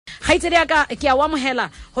Khaitsedi aka ke a wa mohela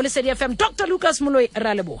ho Lesedi FM Dr. Lucas Moloi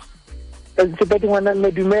ra leboha. Tsepati ngwana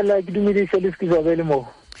mme dumela ke dumedise le Skuzabell mo.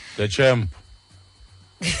 The champ.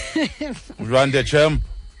 Run the champ.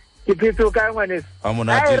 Ke pitso ka ngwana.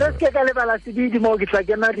 Monate. Re ke ka le bala sedidi mo ke tla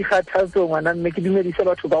kena di kgathatso ngwana mme ke dumedise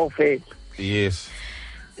batho ba ofela. Yes.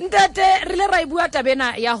 Ntate re le ra ibua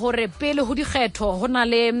tabena ya hore pele ho dikgetho hona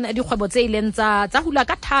le dikgwebo tse ileng tsa hula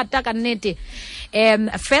ka thata ka nnete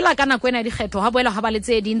fela kana kwena dikgetho ha boela ha ba le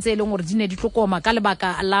tse ding tse leng hore di ne di tlokoma ka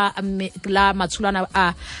lebaka la matshulana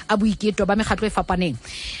a boiketo ba megatlo e fapaneng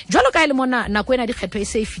jwalo ka ile mona na kwena dikgetho e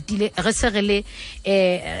se e fitile re se re le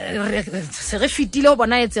se re fitile ho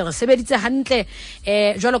bona etse re sebeditse hantle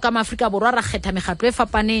jwalo ka Afrika Borwa ra kgetha megatlo e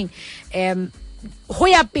fapaneng ho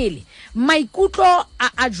ya pele maikutlo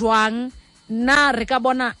a jwang na re ka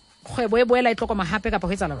bona kgwebo e boela e tlokoma hape kapa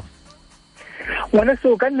ho etsala rona ngwana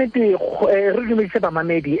so ka nnete re dumedise ba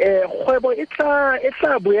mamedi kgwebo e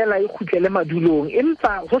tla boela e khutlele madulong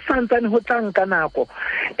empa ho santsane ho tlanka nako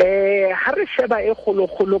ha re sheba e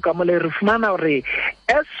kgolo ka mole re fumana hore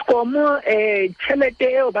Eskom tšhelete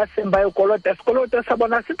eo ba seng ba e kolota sekoloto sa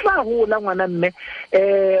bona se tla hola ngwana mme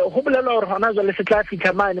ho bolela hore hona jwale se tla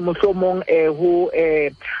fitha mane mohlomong ho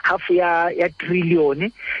half ya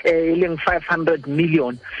trillion e leng 500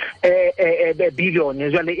 million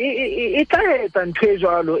billion jwale e tla etsa ntho e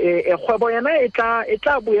jwalo kgwebo yana e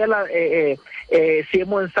tla boela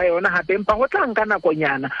seemong sa yona hape empa ho tla nka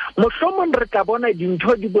nakonyana mohlomong re ka bona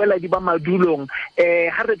dintho di boela di ba madulong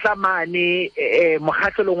ha re tla mane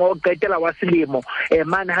mokgahlelong wa qetela wa selemo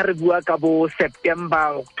mane ha re bua ka bo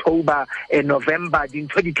September October November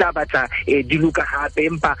dintho di tla batla di luka hape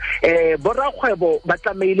empa borakgwebo ba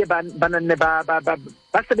tlameile ba nne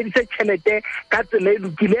ba sebedisa tšhelete ka tsela e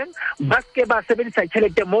lokileng ba ske ba sebedisa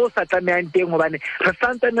tšhelete mo sa tlamehang teng hobane re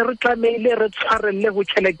santsane re tlameile re tshwarelle ho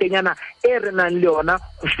tšheletenyana e re nang le yona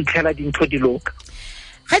ho fitlhela dintho di loka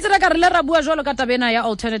Khaitsedi ka re le ra bua jwalo ka tabena ya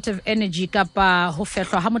alternative energy kapa ho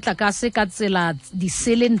fehlwa ha motlakase ka tsela di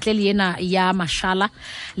sele ntle le ena ya mashala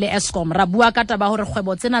le Eskom ra bua ka taba hore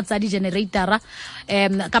kgwebo tsena tsa di generator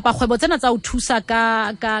kapa kgwebo tsena tsa o thusa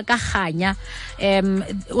ka kganya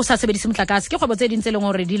o sa sebedise motlakase ke kgwebo tse ding tse leng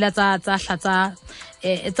hore di la tsa hlatsa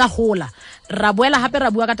tsa hola ra boela hape ra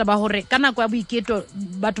bua ka taba hore ka nako ya boiketo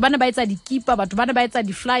batho bana ba etsa dikipa batho bana ba etsa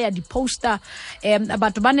di flyer di poster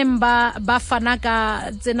batho bana ba fana ka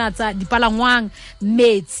tsena tsa dipalangwang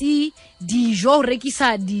metsi dijo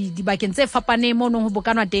rekisa dibakeng tse fapaneng mo nong ho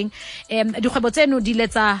bokanwa teng dikgwebo tseno di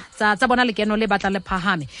letsa tsa bona lekeno le batla le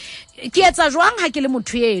phahame ke etsa jwang ha ke le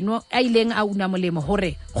motho eno a ileng a una molemo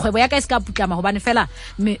hore kgwebo ya ka e ska putlama hobane fela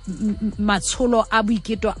matsholo a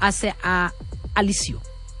boiketo a se a alisio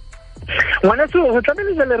ngwana so ho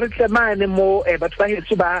tlamehile jwale re tlemane mo batho ba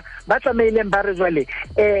heso ba tsamaileng ba re jwale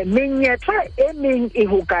menyetla e meng e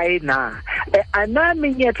hokae na ana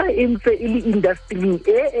menyetla e ntse e le industry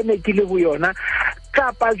e ne ke le ho yona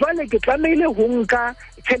kapa jwale ke tlamehile ho nka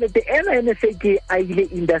tšhelete ena ene se ke a ile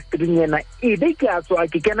industry ena ebe ke a tswa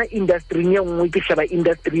ke kena industry e nngwe ke sheba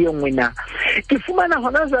industry e nngwe na ke fumana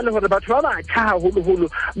hona jwale hore batho ba batjha haholo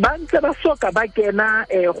ba ntse ba soka ba kena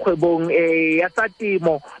kgwebong ya tsa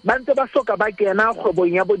temo ba ntse ba soka ba kena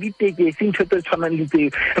kgwebong ya bo ditekesi ntho tse tshwanang le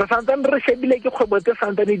tseo re santsane re shebile ke kgwebo tse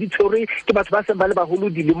santsane di tshwere ke batho ba seng ba le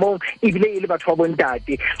baholo dilemong ebile e le batho ba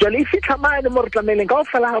bontate jwale e fitlha mane mo re tlameleng ka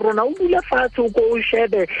ofela ha rona o dula fatshe ko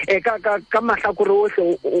shebe ka mahlakore ohle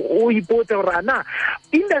o ipotse hore ana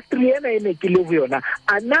industry ena ene ke le ho yona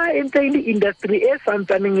ana entse ile industry e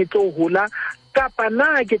santsaneng e tlo hola kapa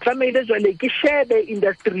na ke tlameile jwale ke shebe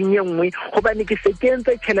industry e nngwe hobane ke se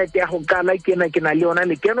kentse tšhelete ya go kala ke na le yona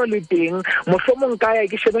le keno le teng mohlomong ka ya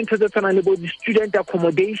ke shebe ntho tse tshwanang le bo student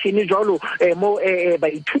accommodation jwalo mo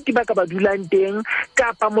baithuti ba ka ba dulang teng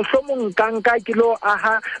kapa mohlomong nka ke lo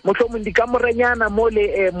aha mohlomong di ka morenyana mo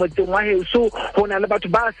le motseng wa heso hona le batho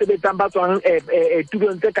ba sebetsang ba tswang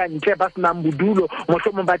tulong tse ka ntle ba senang bodulo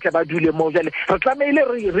mohlomong ba tla ba dule mo jwale re tlameile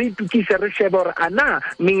re itukise re shebe hore ana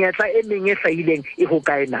menyetla e meng e e ho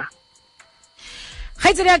kaena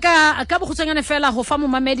Khaitsedi ka bokhutsanyane fela ho fa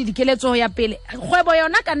momamedi dikeletso ya pele kgwebo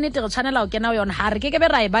yona ka nnete re tshwanela ho kena ho yona ha re ke be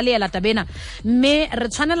ra e baleela tabena mme re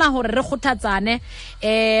tshwanela hore re kgothatsane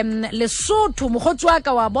Lesotho mogotsi wa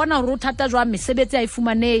ka wa bona hore o thata jwa mesebetsi a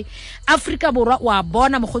ifumanei Afrika Borwa wa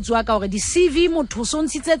bona mogotsi wa ka hore di CV motho so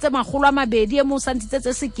ntshitsetse magolo a mabedi e mo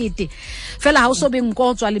santshitsetse sekete fela ha o so beng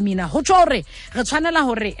go tswa le mina ho tshore re tshwanela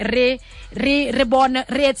hore re bone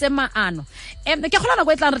re etse maano ke kgolana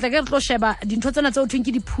go etlang re tla ke re tlo sheba dintho tsena tse thweng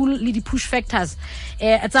ke di-pull le di-push factors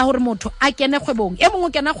tsa hore motho a kene kgwebong e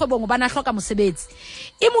mongwe kena kgwebong bana hloka mosebetsi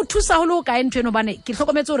e mo thusa ho le ho kae ntwe no bane ke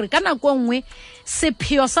hlokometse hore ka nako nngwe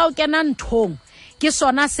sepheo sa o kena nthong ke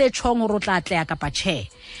sona se tshong ro tla tlea ka pache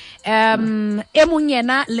e mong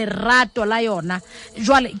yena lerato la yona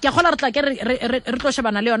jwale ke gola re tla ke re tlo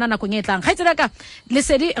shebana le yona nako e tlang ga itsela ka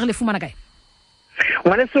lesedi re le fumana kae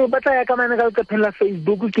ngwana so batla ya ka mana ka phela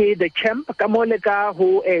Facebook ke the champ ka mole ka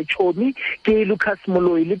ho chomi ke Lucas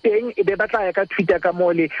Moloi le teng e be batla ya ka Twitter ka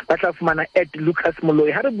mole batla fumana @Lucas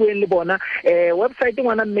Moloi ha re bueng le bona website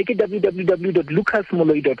ngwana mme ke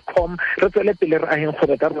www.lucasmoloi.com re tswele pele re aheng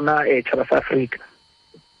gore ka rona tshaba sa Africa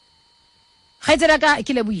ga itsela ka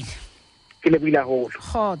ke le buile holo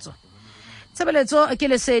khotso tsebeletso ke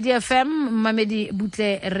le Sedi FM mamedi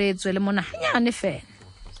butle re tswele mona hanyane fela